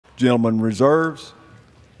Gentleman reserves.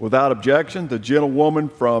 Without objection, the gentlewoman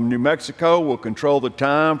from New Mexico will control the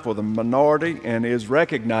time for the minority and is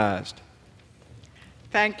recognized.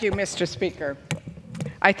 Thank you, Mr. Speaker.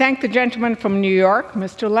 I thank the gentleman from New York,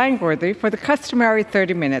 Mr. Langworthy, for the customary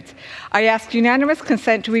 30 minutes. I ask unanimous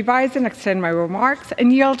consent to revise and extend my remarks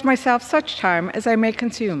and yield myself such time as I may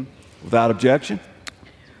consume. Without objection.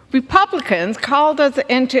 Republicans called us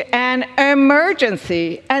into an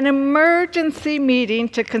emergency meeting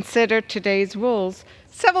to consider today's rules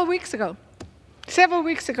several weeks ago. Several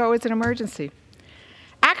weeks ago is an emergency.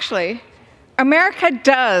 Actually, America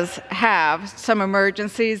does have some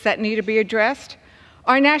emergencies that need to be addressed.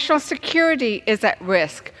 Our national security is at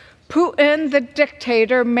risk. Putin, the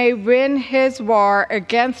dictator, may win his war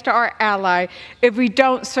against our ally if we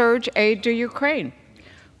don't surge aid to Ukraine.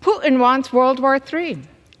 Putin wants World War III,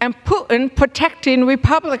 and Putin, protecting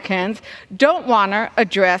Republicans, don't want to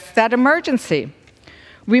address that emergency.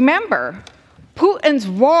 Remember, Putin's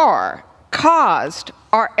war caused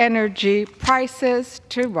our energy prices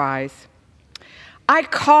to rise. I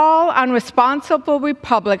call on responsible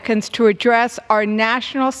Republicans to address our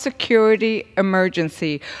national security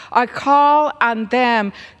emergency. I call on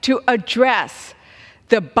them to address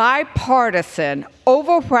the bipartisan,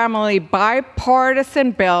 overwhelmingly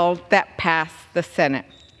bipartisan bill that passed the Senate.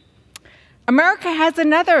 America has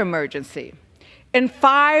another emergency. In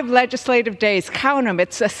 5 legislative days, count them,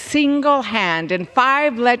 it's a single hand. In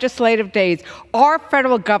 5 legislative days, our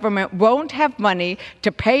federal government won't have money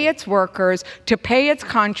to pay its workers, to pay its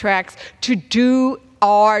contracts, to do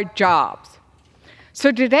our jobs.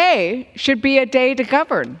 So today should be a day to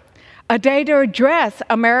govern, a day to address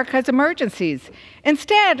America's emergencies.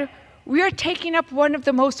 Instead, we are taking up one of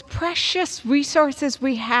the most precious resources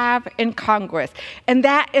we have in Congress, and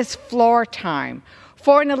that is floor time,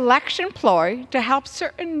 for an election ploy to help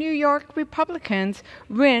certain New York Republicans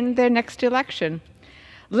win their next election.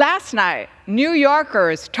 Last night, New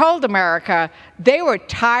Yorkers told America they were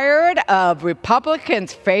tired of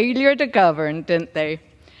Republicans' failure to govern, didn't they?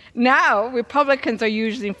 Now, Republicans are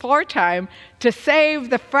using floor time to save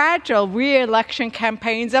the fragile re-election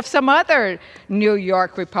campaigns of some other New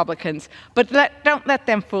York Republicans. But don't let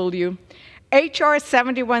them fool you. H.R.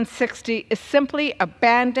 7160 is simply a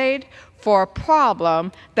Band-Aid for a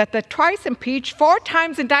problem that the twice impeached, 4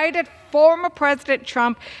 times indicted former President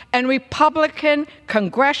Trump and Republican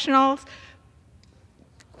congressional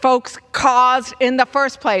folks caused in the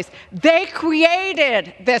first place. They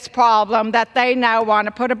created this problem that they now want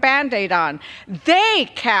to put a Band-Aid on. They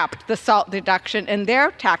capped the SALT deduction in their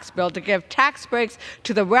tax bill to give tax breaks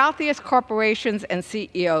to the wealthiest corporations and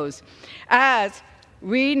CEOs. As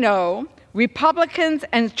we know, Republicans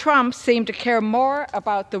and Trump seem to care more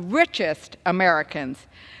about the richest Americans.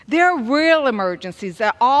 There are real emergencies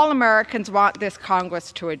that all Americans want this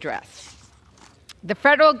Congress to address. The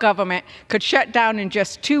federal government could shut down in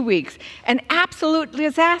just 2 weeks, an absolute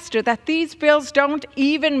disaster that these bills don't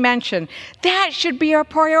even mention. That should be our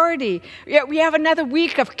priority. Yet we have another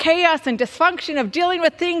week of chaos and dysfunction of dealing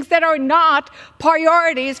with things that are not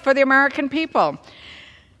priorities for the American people.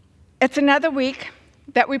 It's another week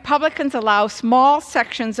that Republicans allow small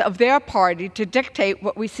sections of their party to dictate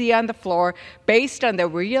what we see on the floor based on their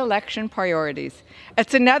re-election priorities.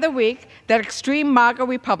 It's another week that extreme MAGA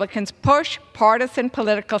Republicans push partisan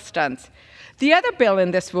political stunts. The other bill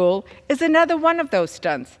in this rule is another one of those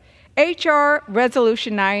stunts. H.R.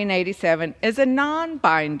 Resolution 987 is a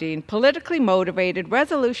non-binding, politically motivated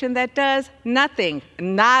resolution that does nothing,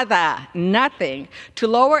 nada, nothing, to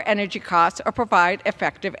lower energy costs or provide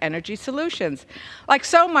effective energy solutions. Like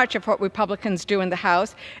so much of what Republicans do in the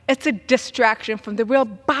House, it's a distraction from the real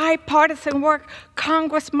bipartisan work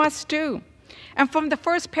Congress must do. And from the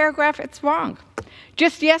first paragraph, it's wrong.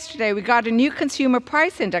 Just yesterday, we got a new Consumer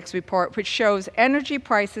Price Index report, which shows energy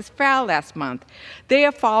prices fell last month. They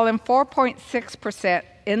have fallen 4.6%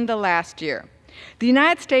 in the last year. The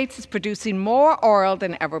United States is producing more oil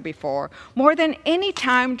than ever before, more than any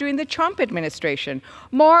time during the Trump administration.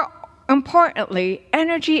 More importantly,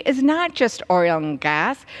 energy is not just oil and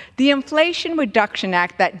gas. The Inflation Reduction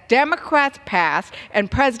Act that Democrats passed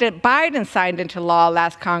and President Biden signed into law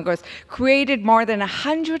last Congress created more than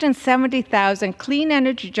 170,000 clean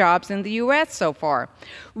energy jobs in the U.S. so far.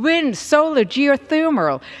 Wind, solar,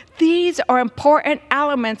 geothermal, these are important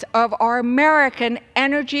elements of our American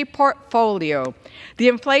energy portfolio. The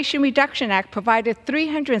Inflation Reduction Act provided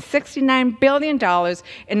 $369 billion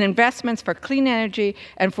in investments for clean energy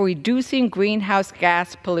and for reducing greenhouse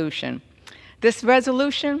gas pollution. This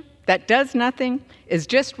resolution that does nothing is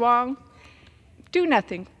just wrong. Do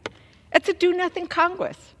nothing. It's a do-nothing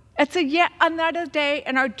Congress. It's a yet another day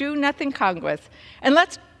in our do-nothing Congress. And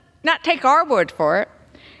let's not take our word for it.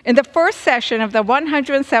 In the first session of the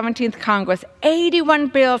 117th Congress, 81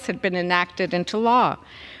 bills had been enacted into law.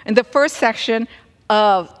 In the first session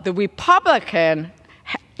of the Republican-led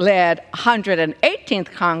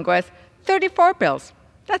 118th Congress, 34 bills.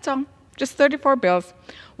 That's all, just 34 bills.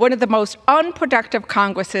 One of the most unproductive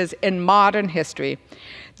Congresses in modern history.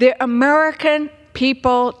 The American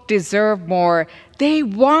people deserve more. They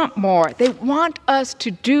want more. They want us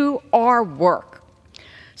to do our work.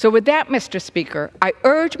 So with that, Mr. Speaker, I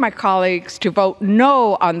urge my colleagues to vote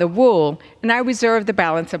no on the rule, and I reserve the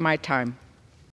balance of my time.